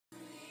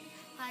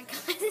Hi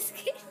guys, it's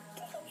Kitten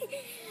King.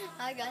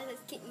 Hi guys,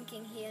 it's Kitten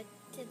King here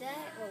today.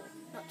 Well,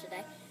 not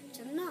today.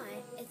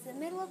 Tonight, it's the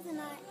middle of the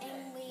night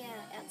and we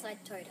are outside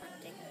toad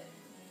hunting.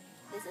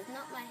 This is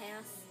not my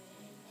house.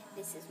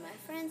 This is my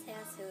friend's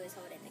house who is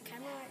holding the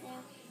camera right now.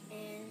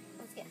 And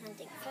let's get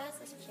hunting first.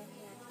 Let's check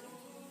it out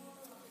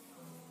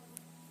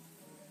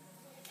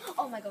again.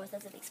 Oh my gosh,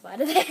 there's a big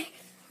spider there.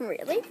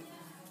 Really?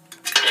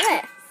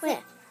 Where?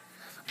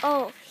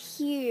 Oh,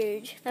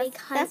 huge. Big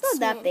huntsman. That's not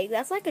that big.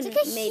 That's like a It's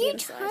like a medium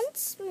huge size.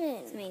 huntsman.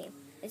 It's medium.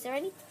 Is there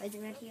any toads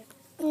around here?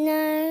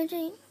 No, I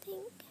don't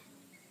think.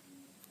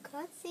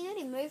 Can't see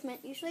any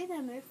movement. Usually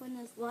they move when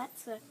there's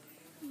lights. So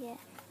Yeah,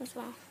 as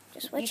well.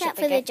 Just You watch should out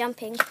for pick the it.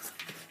 jumping.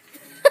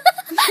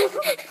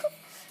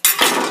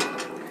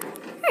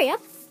 Hurry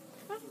up.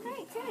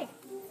 okay.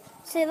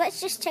 So let's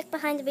just check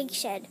behind the big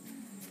shed.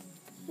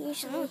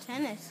 Usually Oh,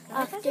 tennis.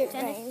 after it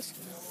rains.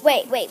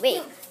 Wait.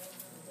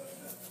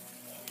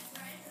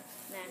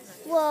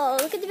 Whoa,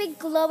 look at the big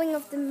glowing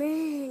of the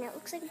moon. It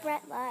looks like a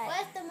bright light.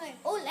 Where's the moon?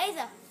 Oh,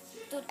 laser.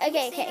 Dude,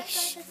 Okay, you see okay. that guy?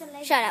 There's a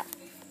laser. Shut up.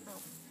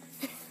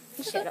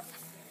 Shut up.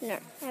 No,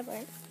 I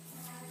won't.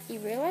 You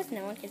realize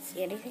no one can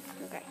see anything?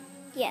 Okay.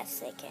 Yes,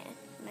 they can.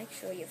 Make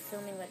sure you're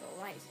filming with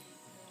a light.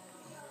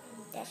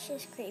 That's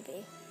just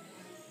creepy.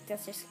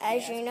 That's just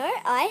As you know,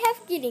 I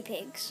have guinea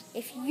pigs.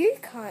 if you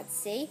can't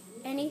see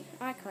any,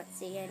 I can't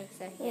see any.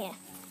 So Yeah.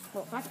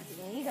 Well, if I can't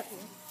see any, you got me.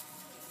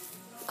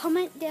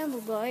 Comment down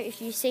below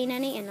if you've seen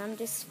any, and I'm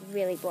just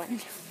really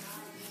blind.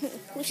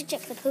 We should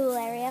check the pool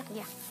area.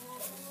 Yeah.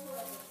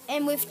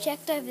 And we've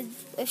checked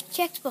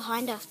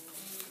behind us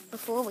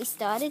before we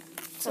started.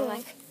 So Mm.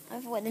 like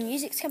over where the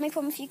music's coming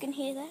from, if you can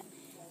hear that.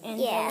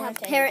 And Yeah, our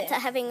parents are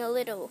having a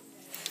little,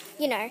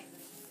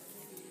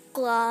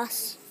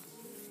 glass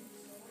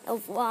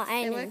of They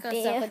wine woke and us up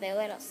beer. and they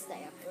let us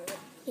stay up for it.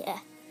 Yeah.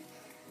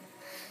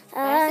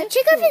 Massive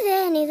Check pool. over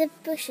there near the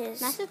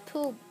bushes. Massive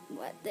pool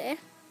right there.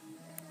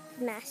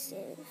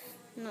 Massive.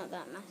 Not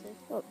that massive.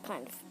 Well,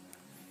 kind of.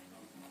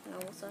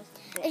 Normal size.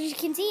 As you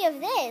can see over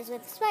there is where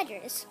the spider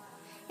is.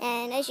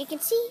 And as you can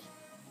see,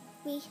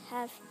 we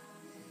have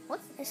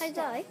What's a hey,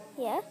 stone. Zoe,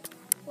 Yeah?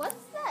 what's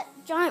that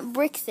giant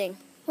brick thing?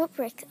 What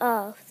brick?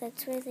 Oh,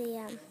 that's where the,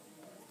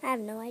 I have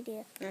no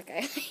idea.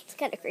 Okay. It's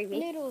kind of creepy.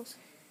 Noodles.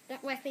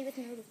 Don't whack me with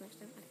noodles next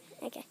time.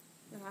 Okay.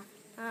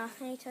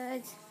 Any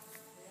toads?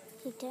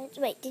 He don't.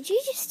 Wait, did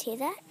you just hear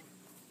that?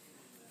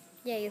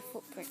 Yeah, your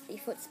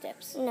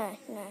footsteps. No,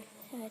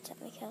 I heard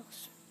something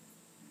else.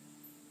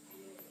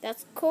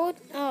 That's called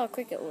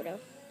cricket order.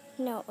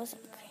 No, it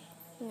wasn't.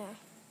 No.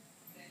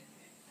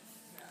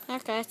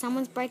 Okay,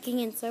 someone's breaking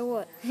in, so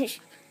what?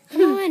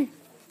 Come on.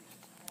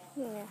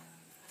 Yeah.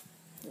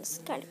 It's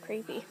kind of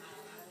creepy.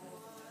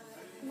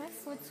 My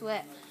foot's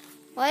wet.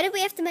 Why did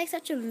we have to make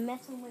such a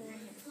mess when we were in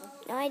here?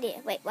 No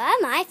idea. Wait, why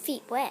are my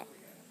feet wet?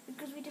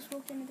 Because we just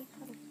walked in a big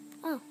puddle.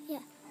 Oh, yeah.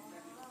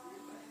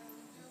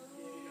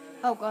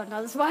 Oh god,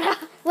 another spider.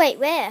 Wait,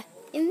 where?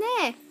 In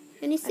there.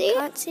 Can you see I it?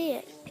 can't see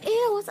it.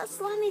 Ew, what's that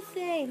slimy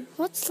thing?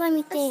 What slimy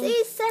I thing?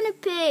 see a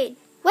centipede.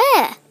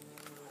 Where?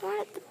 Right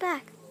at the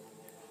back.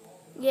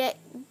 Yeah,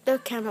 the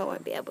camera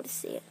won't be able to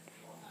see it.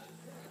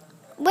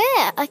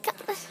 Where? I can't.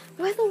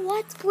 Where the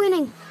light's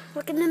pointing?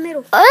 Look in the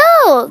middle.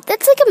 Oh,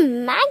 that's like a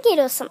maggot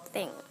or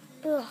something.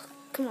 Ugh,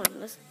 come on,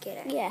 let's get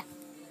out. Yeah.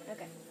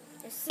 Okay.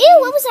 Ew,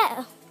 what was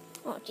that?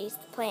 Oh, jeez,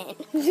 the plant.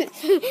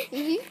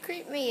 You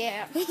creep me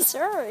out.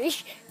 Sorry.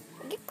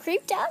 I get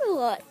creeped out a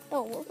lot.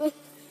 Oh.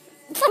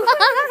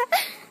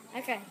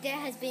 Okay, there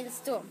has been a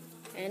storm.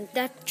 And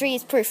that tree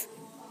is proof.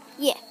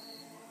 Yeah.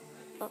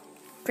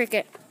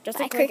 Cricket. Just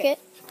Bye, a cricket.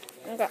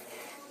 cricket. Okay.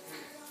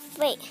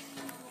 Wait,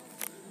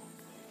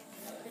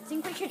 I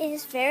think we should it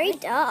is very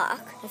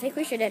dark.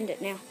 end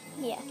it now.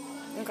 Yeah.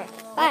 Okay.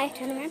 Bye.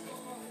 Turn around.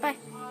 Bye.